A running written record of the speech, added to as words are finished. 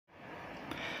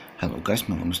Hello guys,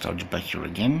 my name is Nostalgia back here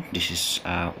again. This is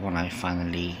one I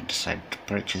finally decided to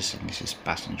purchase, and this is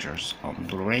Passengers on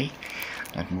Blu-ray.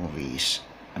 That movie is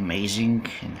amazing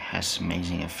and has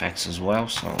amazing effects as well,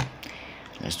 so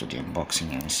let's do the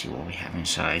unboxing and see what we have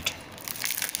inside.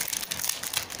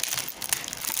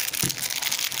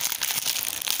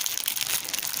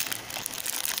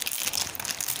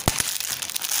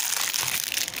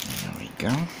 There we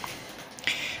go.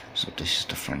 So this is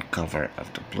the front cover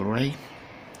of the Blu-ray.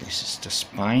 This is the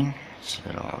spine. It's a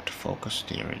little out of focus.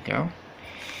 There we go.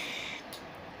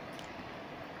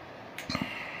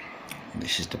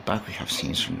 This is the back. We have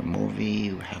scenes from the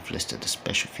movie. We have listed the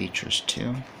special features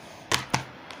too.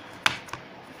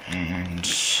 And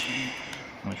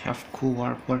we have cool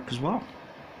artwork as well.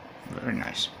 Very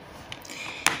nice.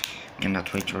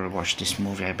 Cannot wait to rewatch this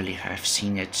movie. I believe I've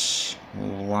seen it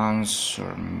once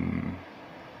or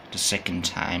the second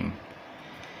time.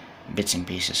 Bits and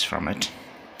pieces from it.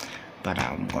 But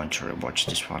I'm going to rewatch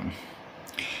this one.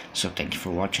 So thank you for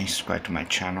watching, subscribe to my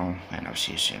channel, and I'll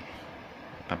see you soon.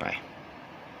 Bye bye.